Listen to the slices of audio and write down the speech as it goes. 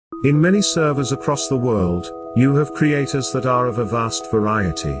In many servers across the world, you have creators that are of a vast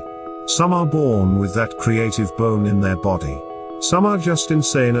variety. Some are born with that creative bone in their body. Some are just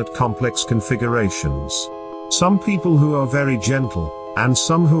insane at complex configurations. Some people who are very gentle, and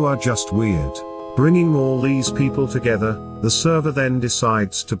some who are just weird. Bringing all these people together, the server then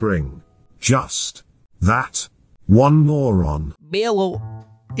decides to bring just that one moron. Hello,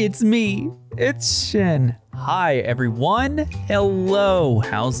 it's me. It's Shin. Hi everyone. Hello.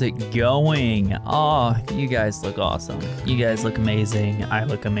 How's it going? Oh, you guys look awesome. You guys look amazing. I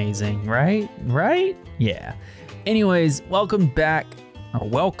look amazing, right? Right? Yeah. Anyways, welcome back, or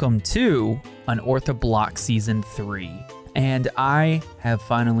welcome to Unorthoblocks Season 3. And I have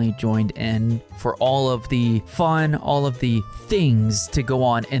finally joined in for all of the fun, all of the things to go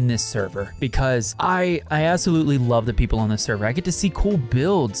on in this server, because I absolutely love the people on this server. I get to see cool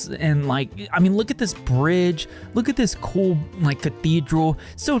builds and look at this bridge, look at this cool cathedral,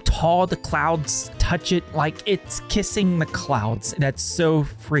 so tall the clouds touch it like it's kissing the clouds. That's so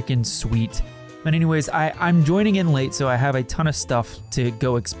freaking sweet. But anyways, I'm joining in late, so I have a ton of stuff to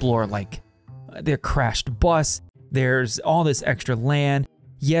go explore, like their crashed bus. There's all this extra land.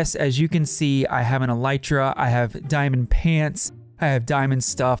 Yes, as you can see, I have an elytra, I have diamond pants, I have diamond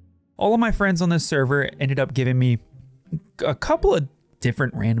stuff. All of my friends on this server ended up giving me a couple of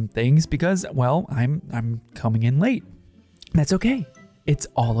different random things because, well, I'm coming in late. That's okay. It's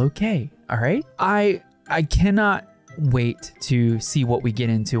all okay, all right? I cannot wait to see what we get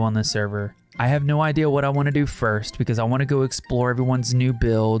into on this server. I have no idea what I want to do first because I want to go explore everyone's new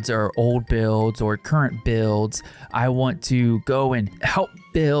builds or old builds or current builds. I want to go and help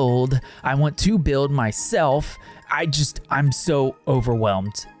build. I want to build myself. I'm so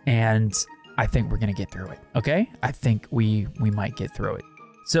overwhelmed, and I think we're going to get through it, okay? I think we might get through it.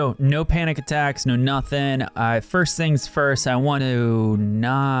 So no panic attacks, no nothing. First things first, I want to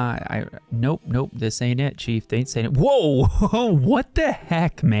nope, this ain't it, Chief. They ain't saying it. Whoa, what the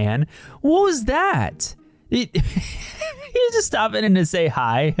heck, man? What was that? You just stop in and to say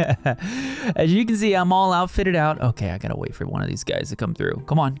hi. As you can see, I'm all outfitted out. Okay, I gotta wait for one of these guys to come through.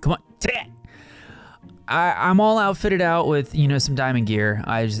 Come on. I'm all outfitted out with, some diamond gear,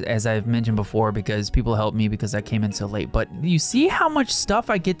 as I've mentioned before, because people helped me because I came in so late. But you see how much stuff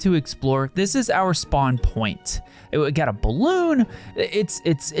I get to explore? This is our spawn point. We got a balloon.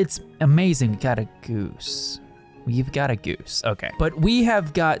 It's amazing. We got a goose. We've got a goose. Okay. But we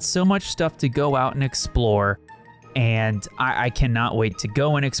have got so much stuff to go out and explore. And I cannot wait to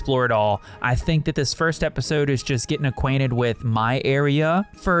go and explore it all. I think that this first episode is just getting acquainted with my area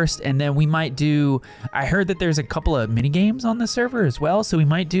first, and then we might do, I heard that there's a couple of mini games on the server as well, so we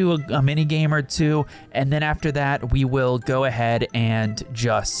might do a mini game or two, and then after that we will go ahead and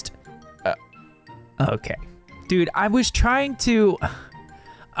just, okay. Dude, I was trying to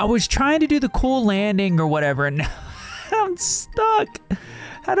do the cool landing or whatever, and now I'm stuck.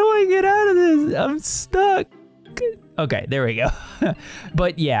 How do I get out of this? I'm stuck. Okay, there we go.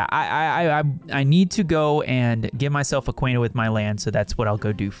 But yeah, I need to go and get myself acquainted with my land, so that's what I'll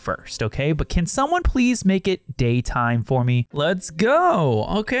go do first, okay? But can someone please make it daytime for me? Let's go.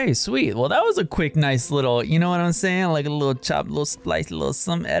 Okay, sweet. Well, that was a quick, nice little, you know what I'm saying? Like a little chop, little splice, little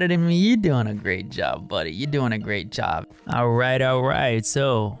some editing me. You're doing a great job, buddy. You're doing a great job. All right.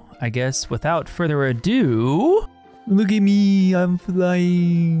 So I guess without further ado, look at me, I'm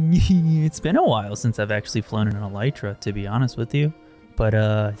flying. It's been a while since I've actually flown in an elytra, to be honest with you. But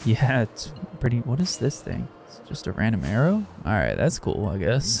yeah, it's pretty, what is this thing? It's just a random arrow? All right, that's cool, I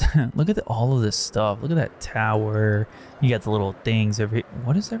guess. Look at all of this stuff. Look at that tower. You got the little things over here.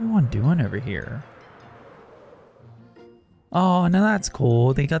 What is everyone doing over here? Oh, no, that's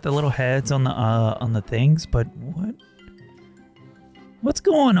cool. They got the little heads on the things, but what's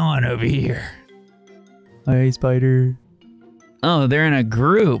going on over here? Hi, spider. Oh, they're in a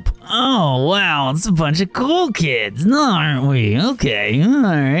group. Oh, wow, it's a bunch of cool kids, aren't we? Okay, all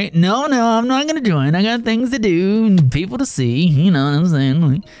right. No, I'm not gonna join. I got things to do and people to see, you know what I'm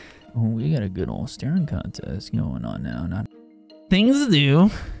saying? Oh, we got a good old staring contest going on now. Not things to do.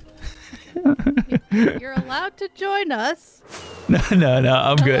 You're allowed to join us. No,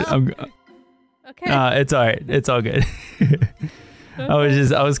 I'm good. I'm good. Okay. It's all right. It's all good.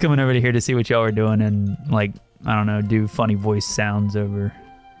 I was coming over to here to see what y'all were doing and I don't know, do funny voice sounds over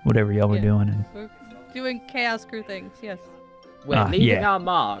whatever y'all were doing. And we're doing chaos crew things, yes. We're leaving our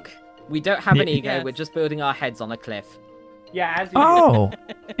mark. We don't have an ego, yes. We're just building our heads on a cliff. Yeah, as you Oh,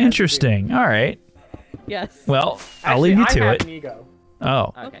 interesting. All right. Yes. Well, I'll leave you to I it. have an ego.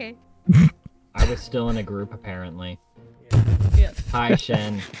 Oh. Okay. I was still in a group, apparently. Yeah. Hi,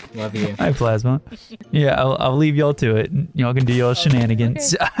 Shen. Love you. Hi, Plasma. Yeah, I'll leave y'all to it. Y'all can do y'all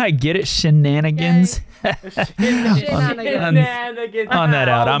shenanigans. Okay. I get it, shenanigans. Shenanigans. On that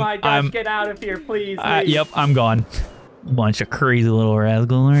out. Oh my gosh, get out of here, please. Yep, I'm gone. Bunch of crazy little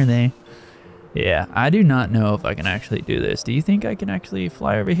rascals, aren't they? Yeah, I do not know if I can actually do this. Do you think I can actually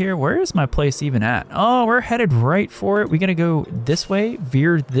fly over here? Where is my place even at? Oh, we're headed right for it. We gotta go this way,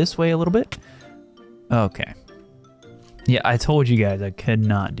 veer this way a little bit. Okay. Yeah, I told you guys I could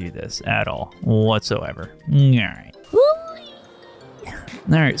not do this at all whatsoever. Alright.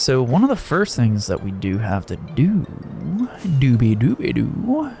 Alright, so one of the first things that we do have to do,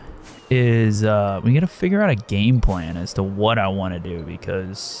 is we gotta figure out a game plan as to what I want to do,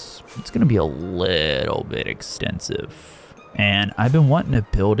 because it's gonna be a little bit extensive. And I've been wanting to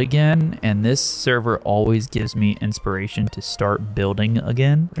build again, and this server always gives me inspiration to start building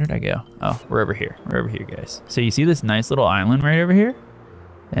again. Where did I go? Oh, we're over here. We're over here, guys. So you see this nice little island right over here?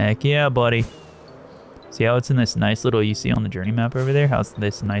 Heck yeah, buddy. See how it's in this nice little, you see on the journey map over there, how it's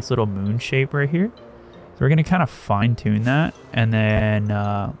this nice little moon shape right here? So we're gonna kind of fine tune that, and then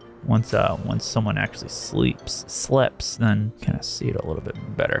once someone actually sleeps, then kind of see it a little bit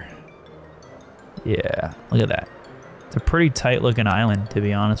better. Yeah, look at that. It's a pretty tight looking island, to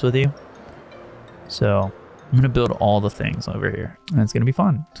be honest with you. So I'm gonna build all the things over here, and it's gonna be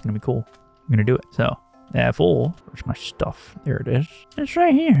fun. It's gonna be cool. I'm gonna do it. So F4, where's my stuff? There it is. It's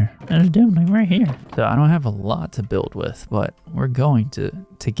right here. It's definitely right here. So I don't have a lot to build with, but we're going to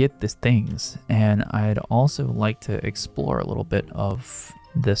get these things. And I'd also like to explore a little bit of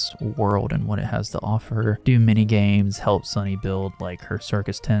this world and what it has to offer. Do mini games, help Sunny build like her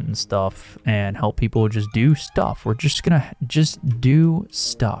circus tent and stuff, and help people just do stuff. We're just gonna do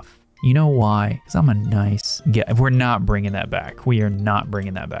stuff. You know why? Because I'm a nice guy. We're not bringing that back. We are not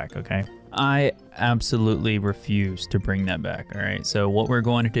bringing that back, okay? I absolutely refuse to bring that back, all right? So what we're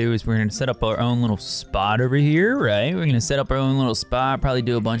going to do is we're going to set up our own little spot over here, right? We're going to set up our own little spot, probably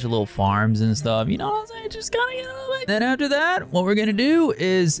do a bunch of little farms and stuff. You know what I'm saying? Just kind of get a little bit. Then after that, what we're going to do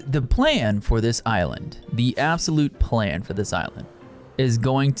is the plan for this island, the absolute plan for this island is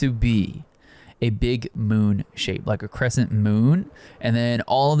going to be a big moon shape, like a crescent moon, and then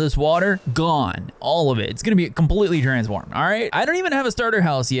all of this water gone, all of it. It's gonna be completely transformed. All right, I don't even have a starter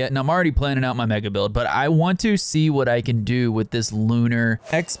house yet, and I'm already planning out my mega build, but I want to see what I can do with this lunar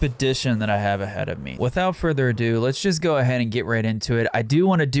expedition that I have ahead of me. Without further ado, let's just go ahead and get right into it. I do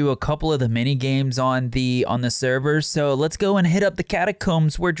want to do a couple of the mini games on the server, so let's go and hit up the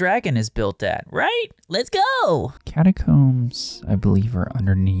catacombs where Dragon is built at. Right? Let's go. Catacombs, I believe, are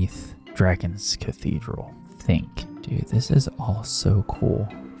underneath Dragon's Cathedral. Dude, this is all so cool.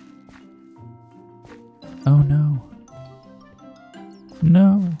 Oh no.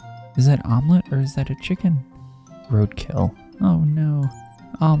 No. Is that omelet or is that a chicken? Roadkill. Oh no.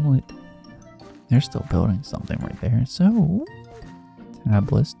 Omelet. They're still building something right there. So,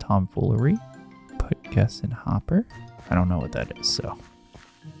 tabless tomfoolery. Put guests in hopper. I don't know what that is, so.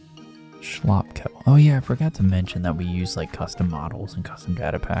 Schlopko. Oh yeah, I forgot to mention that we use like custom models and custom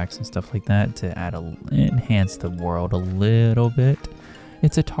data packs and stuff like that to enhance the world a little bit.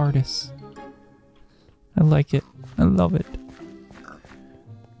 It's a TARDIS. I like it. I love it.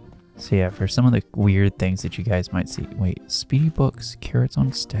 So yeah, for some of the weird things that you guys might see. Wait, speedy books, carrots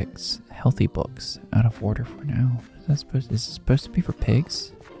on sticks, healthy books. Out of order for now. Is this supposed to be for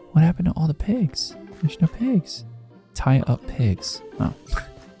pigs? What happened to all the pigs? There's no pigs. Tie up pigs. Oh.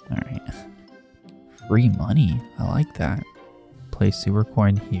 Alright. Free money. I like that. Place sewer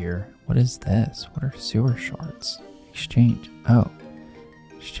coin here. What is this? What are sewer shards? Exchange. Oh.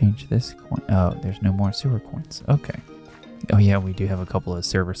 Exchange this coin. Oh, there's no more sewer coins. Okay. Oh yeah, we do have a couple of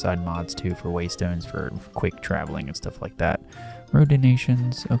server side mods too for waystones for quick traveling and stuff like that. Road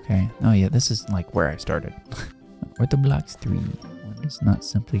donations. Okay. Oh yeah, this is like where I started. Unorthoblocks 3. One does not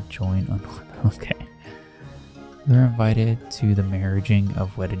simply join on. Okay. We're invited to the marriaging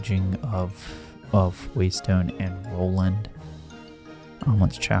of wedding of Waystone and Roland.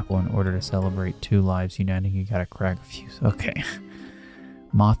 Omelet's Chapel. In order to celebrate two lives uniting, you gotta crack a fuse. Okay.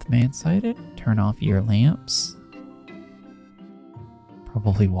 Mothman sighted. Turn off your lamps.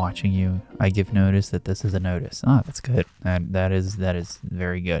 Probably watching you. I give notice that this is a notice. Ah, that's good. That is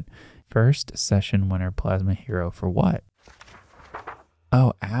very good. First session winner Plasma Hero for what?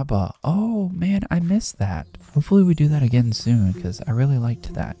 Oh, ABBA. Oh, man, I missed that. Hopefully we do that again soon, because I really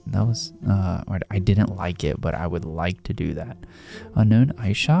liked that. That was, I didn't like it, but I would like to do that. Unknown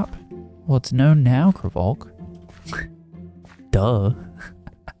Ice Shop? Well, it's known now, Kravolk. Duh.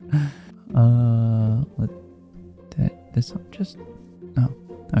 This just, oh,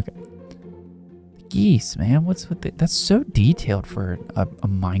 okay. geese, man. What's with it? That's so detailed for a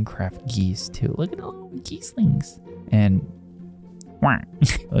Minecraft geese, too. Look at all the geeslings. And,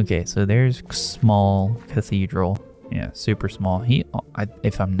 okay, so there's small cathedral. Yeah, super small.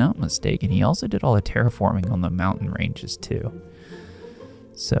 If I'm not mistaken, he also did all the terraforming on the mountain ranges, too.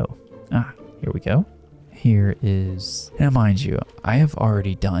 So, here we go. Here is, and mind you, I have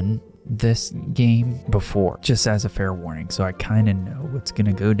already done this game before, just as a fair warning, so I kind of know what's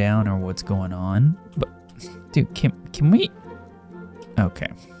gonna go down or what's going on. But dude, can we?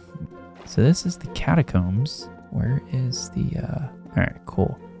 Okay, so this is the catacombs. Where is the all right,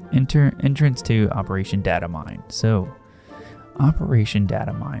 cool. Entrance to Operation Data Mine. So Operation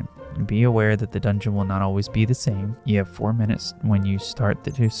Data Mine, be aware that the dungeon will not always be the same. You have 4 minutes when you start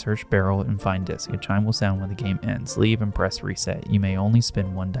to search barrel and find disc. A chime will sound when the game ends. Leave and press reset. You may only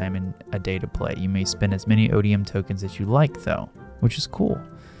spend 1 diamond a day to play. You may spend as many ODM tokens as you like though, which is cool.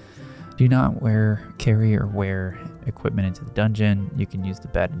 Do not carry or wear equipment into the dungeon. You can use the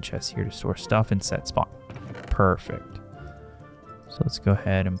bed and chest here to store stuff and set spawn. Perfect. So let's go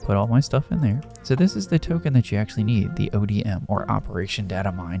ahead and put all my stuff in there. So this is the token that you actually need, the ODM, or Operation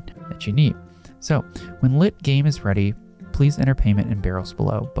Data Mine, that you need. So when lit game is ready, please enter payment in barrels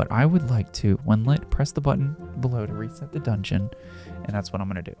below. But I would like to, when lit, press the button below to reset the dungeon, and that's what I'm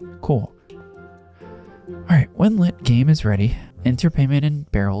gonna do. Cool. All right, when lit game is ready, enter payment in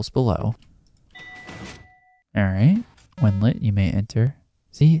barrels below. All right, when lit, you may enter.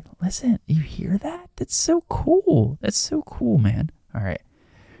 See, listen, you hear that? That's so cool. That's so cool, man. All right,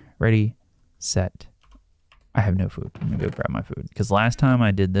 ready, set. I have no food. I'm gonna go grab my food. Because last time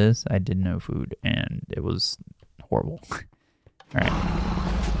I did this, I did no food and it was horrible. All right.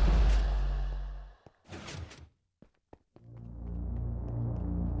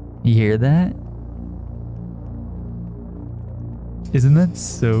 You hear that? Isn't that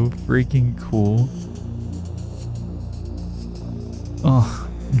so freaking cool? Oh,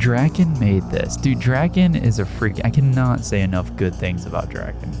 Draken made this. Dude, Draken is a freak. I cannot say enough good things about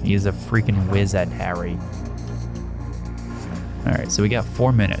Draken. He is a freaking whiz at Harry. Alright, so we got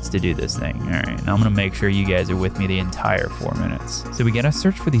 4 minutes to do this thing. Alright, now I'm gonna make sure you guys are with me the entire 4 minutes. So we gotta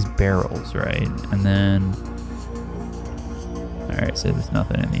search for these barrels, right? And then... Alright, so there's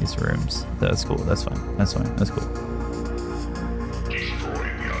nothing in these rooms. That's cool, that's fine, that's fine, that's cool.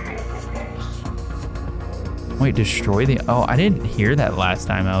 Wait, destroy the... Oh, I didn't hear that last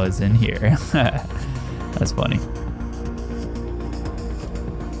time I was in here. That's funny.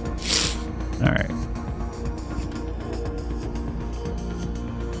 Alright.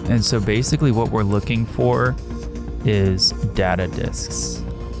 And so basically what we're looking for is data disks.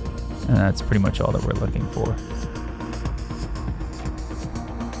 And that's pretty much all that we're looking for.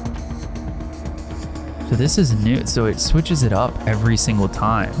 So this is new. So it switches it up every single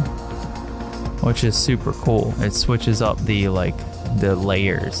time, which is super cool. It switches up the the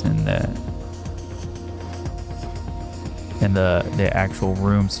layers and the actual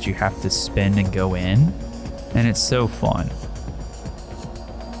rooms that you have to spin and go in, and it's so fun.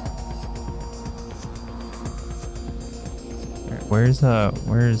 Where's the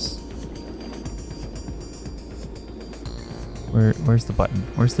button?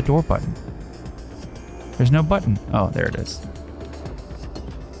 Where's the door button? There's no button. Oh, there it is.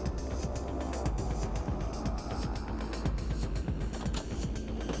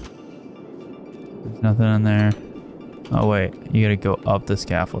 There's nothing in there. Oh wait, you gotta go up the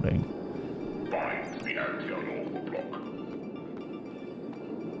scaffolding. Find the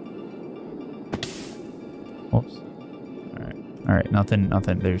anti-unorthoblocks. Oops. Alright, nothing,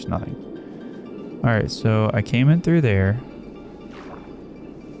 there's nothing. Alright, so I came in through there.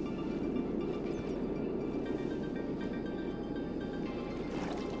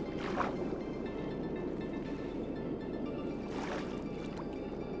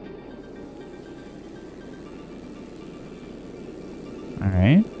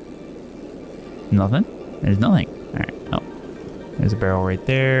 Alright. Nothing? There's nothing. Alright, oh. There's a barrel right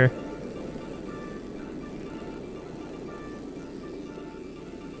there.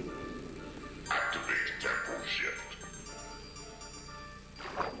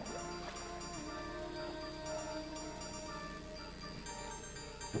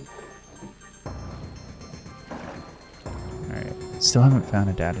 Still haven't found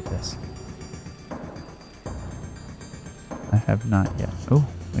a data disk. I have not yet. Oh,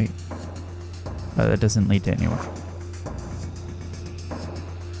 wait. Oh, that doesn't lead to anywhere.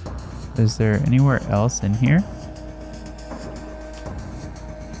 Is there anywhere else in here?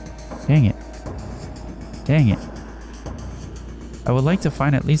 Dang it. Dang it. I would like to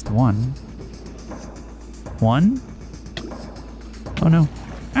find at least one. One? Oh no.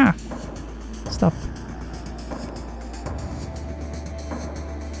 Ah! Stop.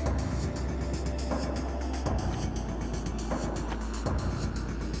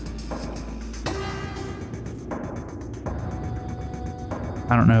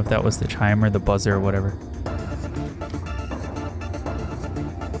 I don't know if that was the chime or the buzzer or whatever.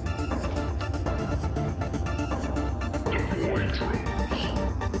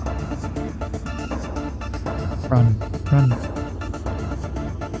 Run, run.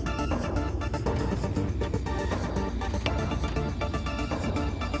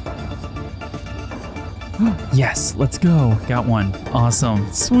 Yes, let's go. Got one. Awesome.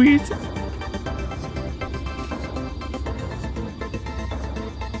 Sweet.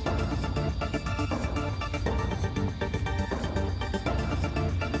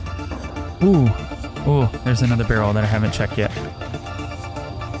 Ooh. Ooh, there's another barrel that I haven't checked yet.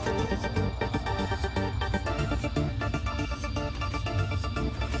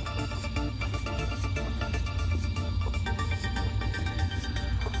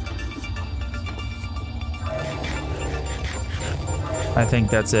 I think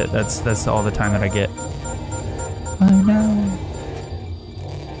that's it. That's all the time that I get. Oh no.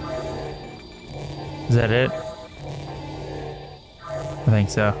 Is that it? I think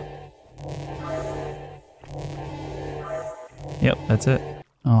so. Yep, that's it.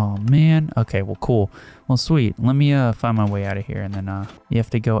 Oh man. Okay, well cool. Well sweet. Let me find my way out of here, and then you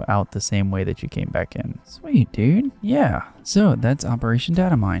have to go out the same way that you came back in. Sweet, dude. Yeah. So that's Operation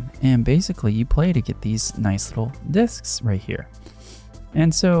Data Mine. And basically you play to get these nice little discs right here.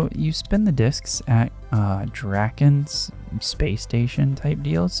 And so you spin the discs at Draken's space station type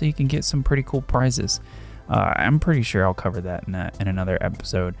deal, so you can get some pretty cool prizes. I'm pretty sure I'll cover that in another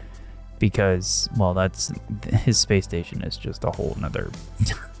episode, because, well, that's his space station is just a whole nother,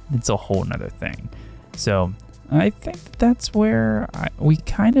 it's a whole nother thing. So I think that's where we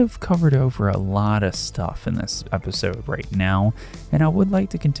kind of covered over a lot of stuff in this episode right now, and I would like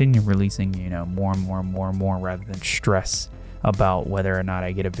to continue releasing, you know, more and more and more and more, rather than stress about whether or not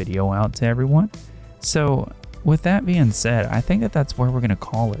I get a video out to everyone. So with that being said, I think that that's where we're gonna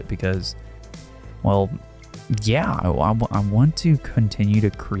call it, because, well, yeah, I want to continue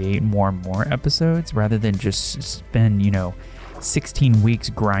to create more and more episodes rather than just spend, you know, 16 weeks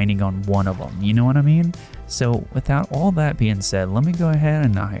grinding on one of them, you know what I mean? So without all that being said, let me go ahead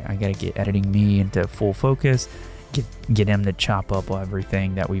and I gotta get editing me into full focus, get him to chop up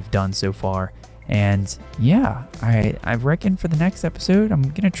everything that we've done so far. And yeah, I reckon for the next episode, I'm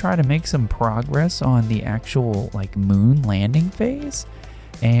gonna try to make some progress on the actual like moon landing phase,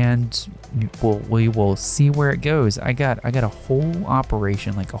 and we will see where it goes. I got a whole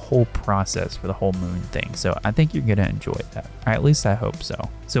operation, like a whole process for the whole moon thing. So I think you're gonna enjoy that. Or at least I hope so.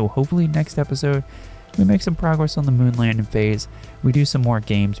 So hopefully next episode we make some progress on the moon landing phase. We do some more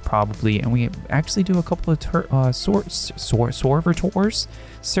games probably, and we actually do a couple of server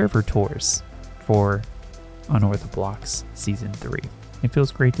tours for Unorthoblocks Season 3. It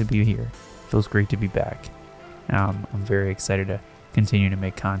feels great to be here. It feels great to be back. I'm very excited to continue to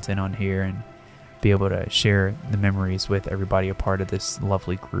make content on here and be able to share the memories with everybody a part of this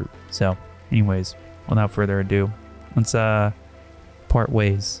lovely group. So anyways, without further ado, let's part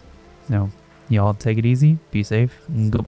ways. So y'all take it easy, be safe, and go.